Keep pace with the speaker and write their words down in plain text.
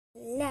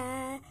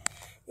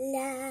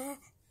la,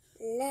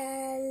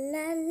 la,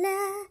 la,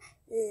 la,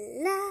 la,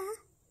 la,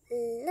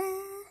 la,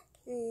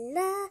 la,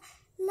 la,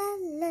 la,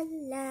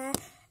 la, la,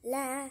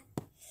 la, la,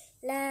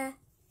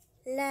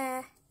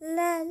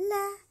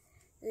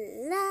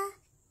 la,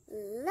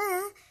 la,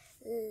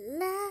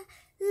 la,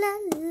 la,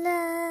 la,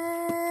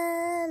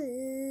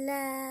 la.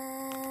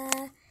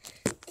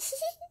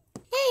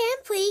 Hey,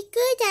 I'm pretty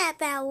good at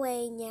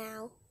ballet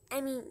now.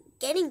 I mean,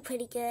 getting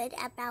pretty good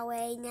at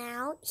ballet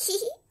now.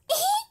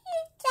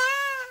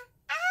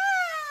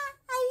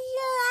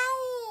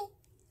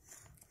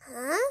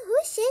 Huh? Who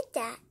said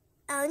that?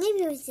 Oh,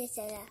 maybe it was just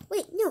Ella.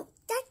 Wait, no,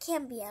 that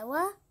can't be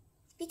Ella.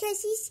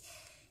 Because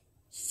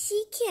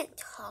she can't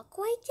talk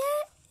like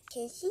that.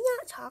 Can she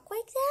not talk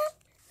like that?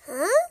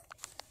 Huh?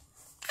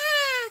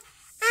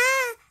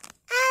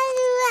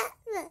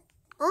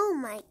 Oh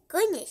my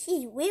goodness,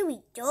 she's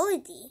really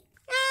dirty.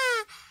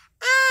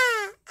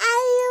 I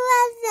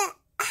love it.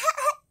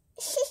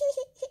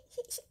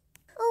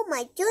 Oh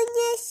my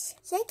goodness.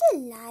 Is that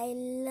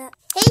Lila?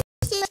 Hey,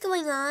 what's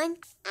going on?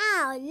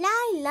 Ow,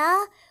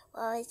 Lila.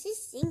 Well, I was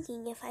just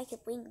thinking if I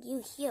could bring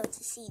you here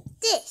to see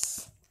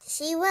this. To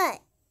see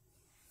what?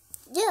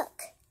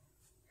 Look.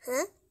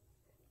 Huh?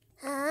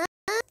 Huh?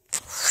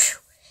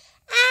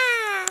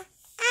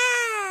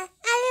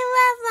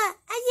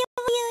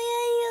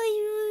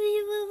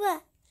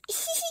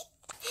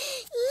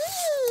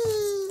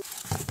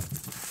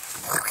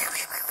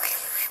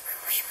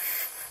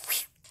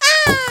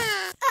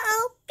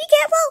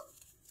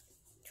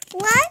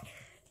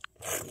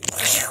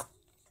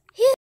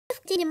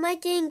 It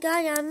might didn't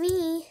got on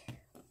me.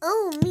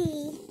 Oh,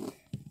 me.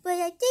 But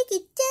I think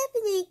it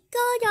definitely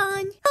got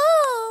on.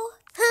 Oh,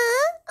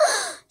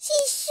 huh?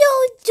 She's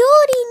so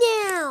dirty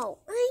now.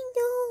 I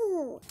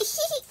know.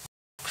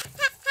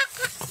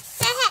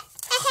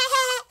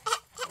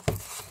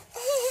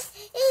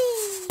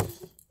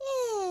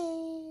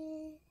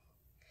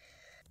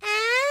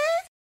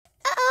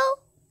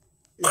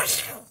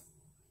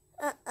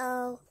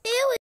 Uh-oh.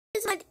 There was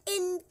blood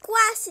in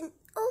glass and...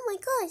 Oh my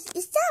gosh,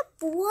 is that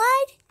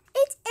blood?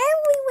 It's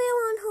everywhere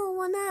on her.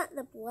 Well, not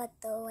the blood,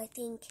 though, I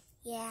think.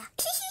 Yeah.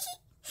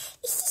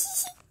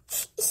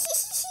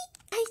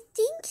 I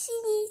think she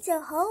needs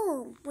a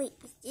home. Wait,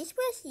 is this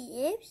where she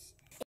lives?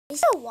 Is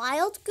she a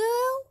wild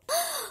girl?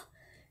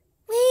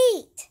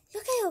 Wait,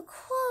 look at her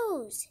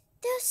clothes.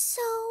 They're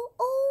so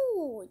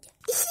old.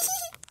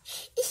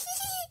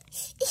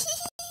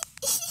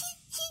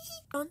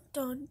 Dun,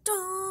 dun,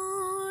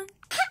 dun.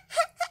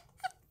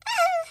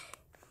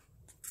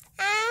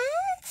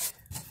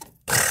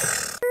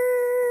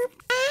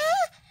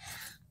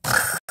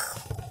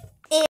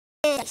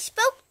 I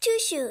spoke too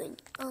soon.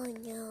 Oh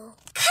no.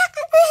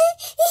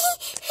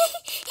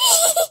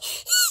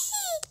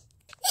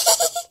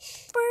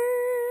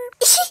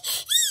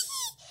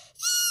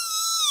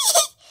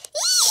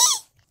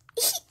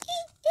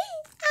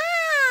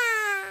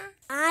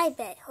 I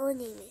bet her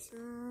name is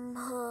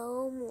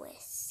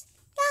Homeless.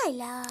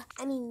 Lila.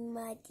 I mean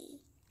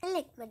Muddy. I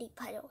like muddy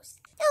puddles.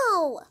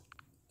 No.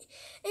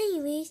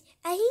 Anyways,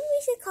 I think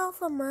we should call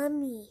for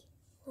Mommy.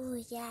 Oh,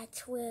 yeah,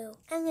 true.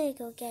 I'm gonna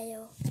go get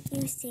her.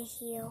 You stay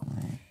here.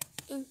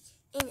 And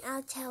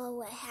I'll tell her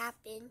what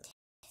happened.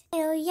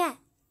 Oh, yeah.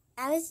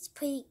 I was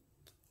pretty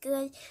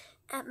good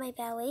at my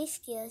ballet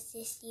skills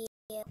this year.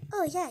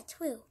 Oh, yeah,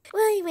 true.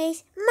 Well,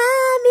 anyways,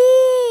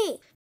 Mommy!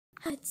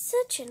 It's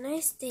such a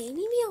nice day.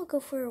 Maybe I'll go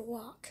for a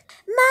walk.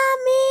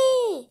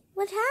 Mommy!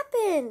 What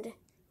happened?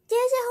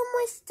 There's a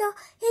homeless dog.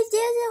 There's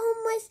a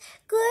homeless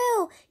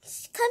girl.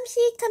 Come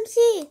see, come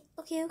see.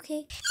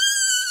 Okay.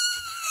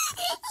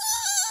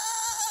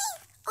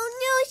 Oh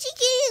no, she's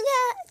getting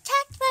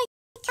attacked by...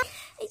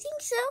 I think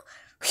so.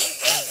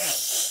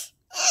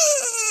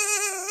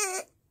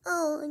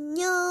 Oh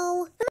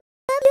no.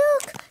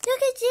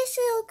 Look at this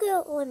little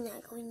girl. Oh, I'm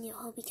not going near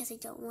her because I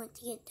don't want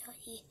to get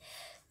dirty.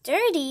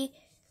 Dirty?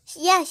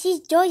 Yeah, she's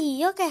dirty.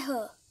 Look at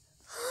her.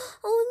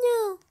 Oh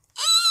no.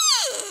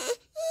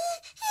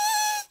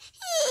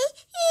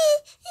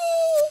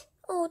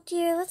 Oh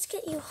dear, let's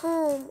get you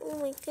home. Oh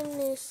my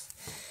goodness.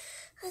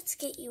 Let's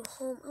get you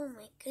home. Oh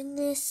my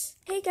goodness.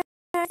 Hey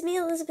guys, me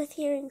Elizabeth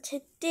here, and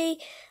today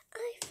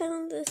I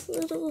found this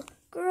little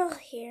girl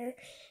here.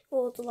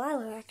 Well,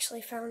 Delilah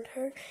actually found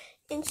her,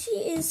 and she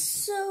is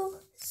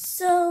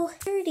so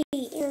dirty,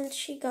 and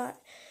she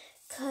got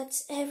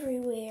cuts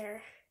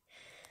everywhere.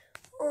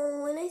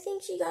 Oh, and I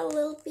think she got a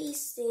little bee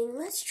sting.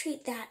 Let's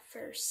treat that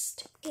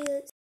first. Okay,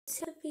 let's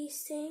see the bee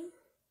sting.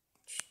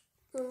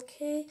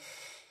 Okay.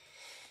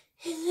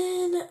 And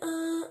then, I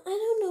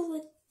don't know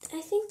what,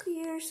 I think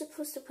you're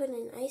supposed to put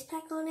an ice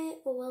pack on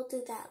it, but we'll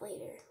do that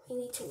later. We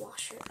need to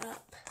wash her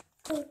up.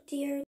 Oh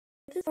dear,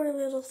 this poor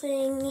little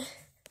thing.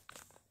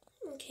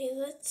 Okay,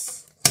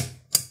 let's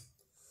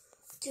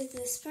do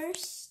this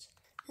first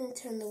and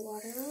turn the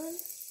water on.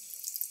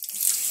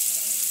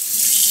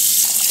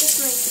 This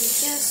might be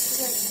just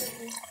right for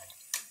her.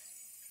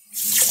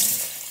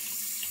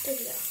 There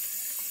we go.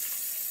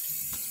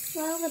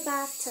 While the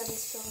bathtub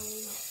is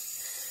filling,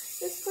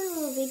 this poor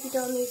little baby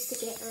doll needs to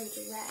get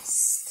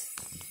undressed.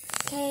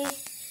 Okay?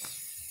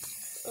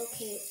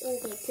 Okay, oh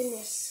my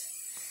goodness.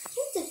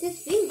 It's a good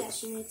thing that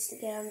she needs to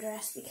get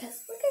undressed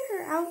because look at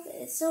her outfit.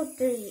 It's so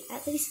dirty.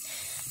 At least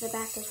the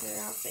back of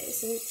her outfit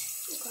isn't.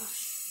 Oh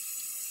gosh.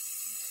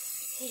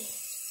 Okay,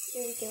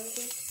 here we go. Here's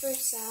the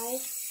first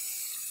side.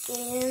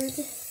 And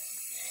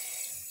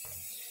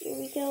here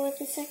we go with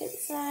the second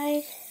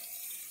side.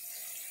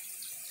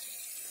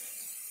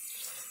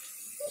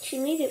 I think she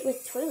made it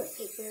with toilet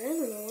paper. I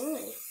don't know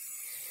why.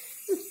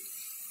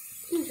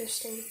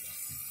 Interesting.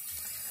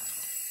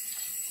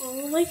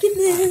 Oh my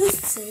goodness.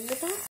 So in the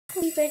back.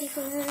 Are you ready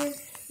for her?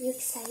 You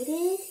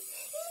excited?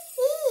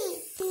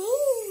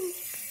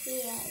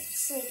 Yeah,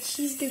 it's like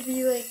she's gonna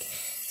be like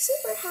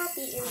super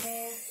happy in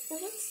there.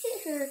 And let's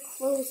get her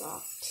clothes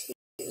off too.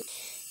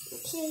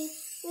 Okay.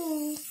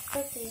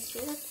 Okay, so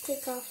we have to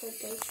take off her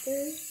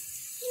diaper.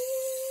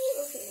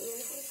 Okay, I'm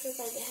gonna hold her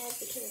by the head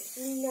because I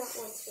do not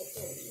want to get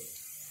dirty.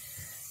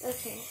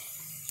 Okay.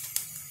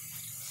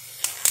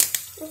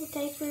 Oh, the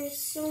diaper is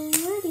so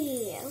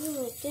muddy. Oh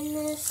my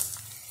goodness.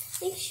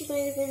 I think she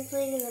might have been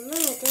playing in the mud.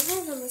 The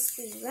weather must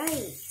be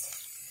right.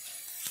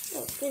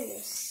 Oh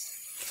goodness.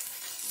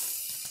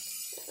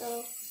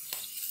 Uh-oh.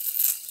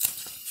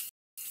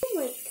 Oh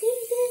my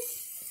goodness.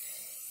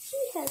 She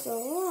has a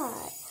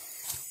lot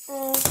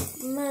of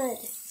mud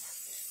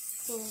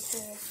on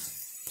her.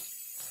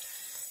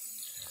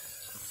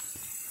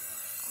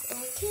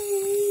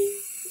 Okay.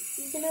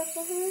 Deep enough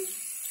for her?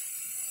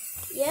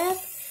 Yep.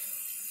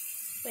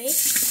 Wait.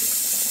 Let's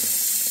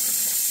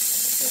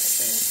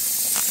see.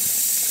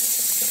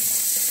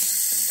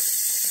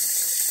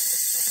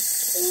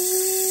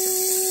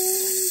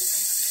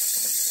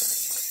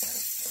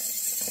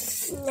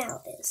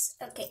 Now this.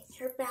 Okay,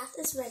 her bath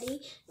is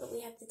ready, but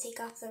we have to take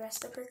off the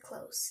rest of her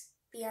clothes.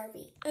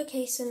 BRB.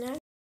 Okay, so now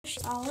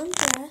she's all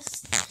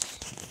undressed.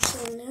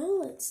 So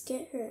now let's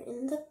get her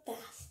in the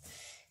bath.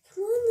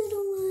 Come on,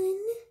 little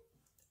one.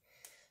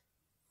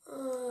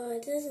 Oh,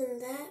 doesn't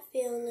that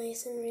feel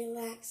nice and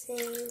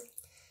relaxing?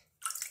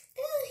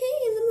 Oh, hey,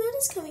 the mud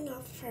is coming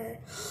off of her.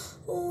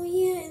 Oh,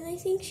 yeah, and I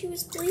think she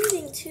was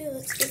bleeding, too.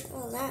 Let's get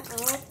all that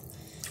off.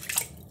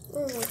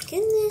 Oh, my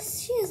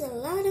goodness. She has a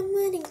lot of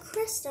mud and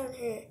crust on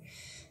her.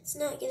 Let's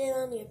not get it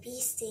on your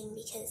bee sting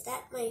because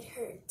that might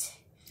hurt.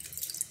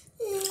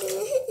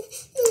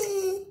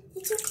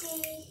 It's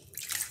okay.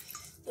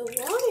 The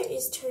water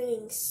is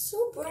turning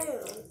so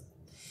brown.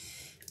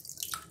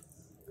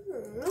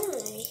 Oh,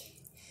 my.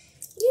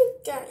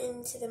 You've gotten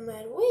into the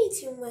mud way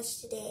too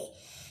much today.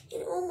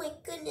 And oh my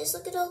goodness,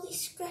 look at all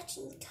these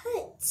scratching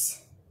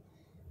cuts.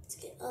 Let's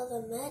get all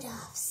the mud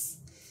off.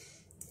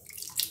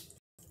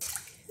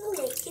 Oh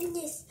my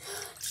goodness,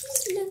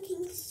 she's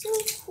looking so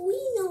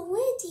clean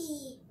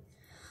already.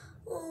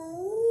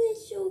 Oh,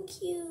 it's so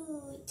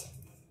cute.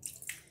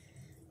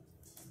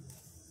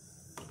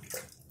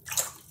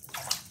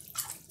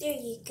 There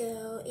you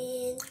go,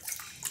 and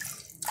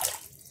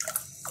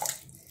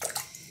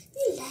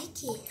you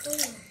like it,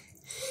 huh?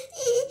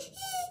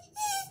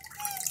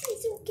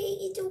 It's okay.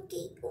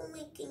 Oh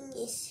my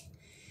goodness.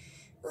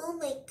 Oh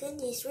my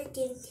goodness, we're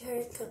getting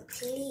her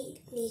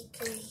completely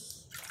clean.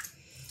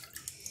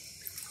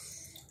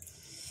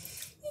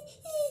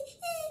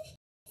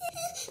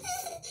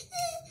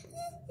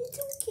 It's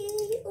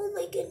okay. Oh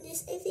my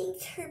goodness, I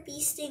think her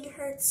bee sting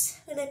hurts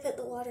when I put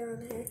the water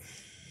on her.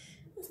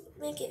 Let's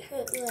make it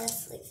hurt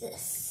less like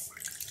this.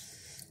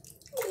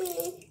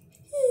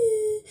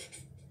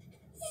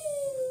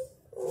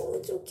 Oh,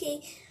 it's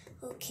okay.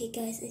 Okay,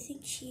 guys, I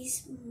think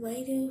she's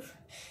might have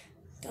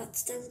got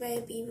stung by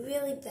a bee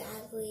really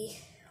badly.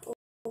 Oh,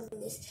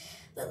 goodness.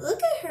 But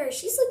look at her.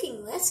 She's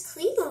looking less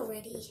clean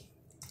already.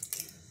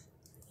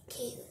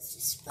 Okay, let's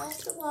just splash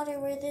the water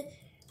where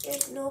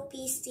there's no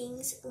bee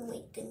stings. Oh,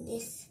 my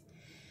goodness.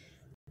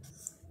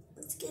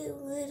 Let's get a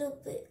little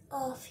bit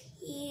off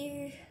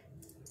here.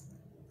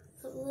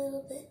 A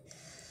little bit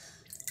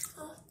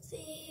off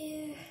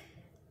there.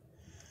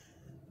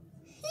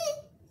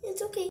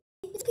 It's okay.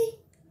 It's okay.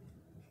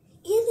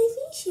 And I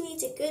think she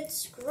needs a good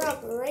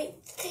scrub right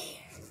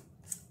there.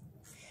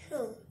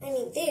 Oh, I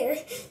mean there.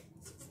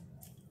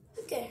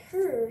 Look at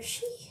her. And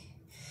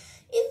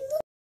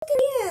look at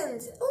her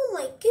hands. Oh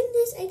my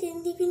goodness, I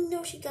didn't even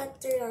know she got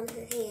dirt on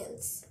her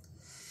hands.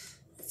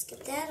 Let's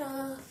get that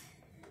off.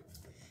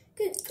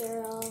 Good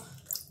girl.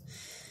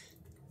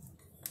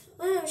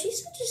 Wow,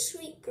 she's such a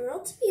sweet girl,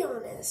 to be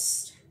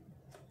honest.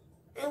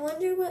 I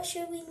wonder what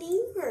should we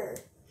name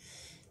her?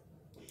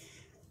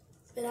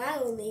 But I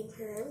will name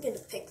her. I'm going to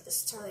pick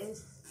this time.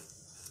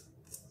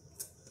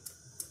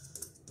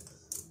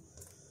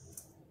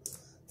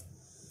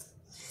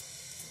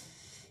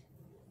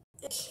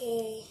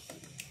 Okay.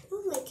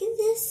 Oh my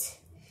goodness.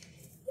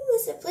 You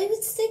must have played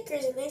with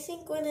stickers, and I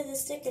think one of the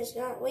stickers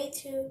got way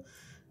too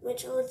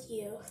much on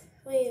you.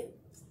 Way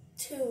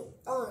too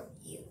on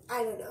you.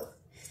 I don't know.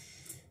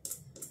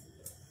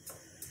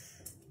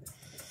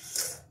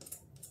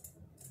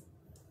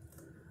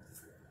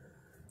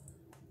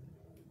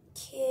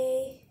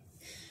 Okay.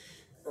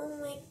 Oh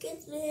my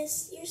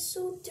goodness, you're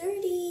so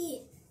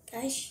dirty.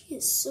 Guys, she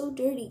is so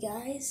dirty,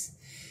 guys.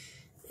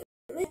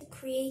 I'm going to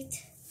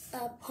create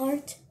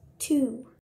part 2.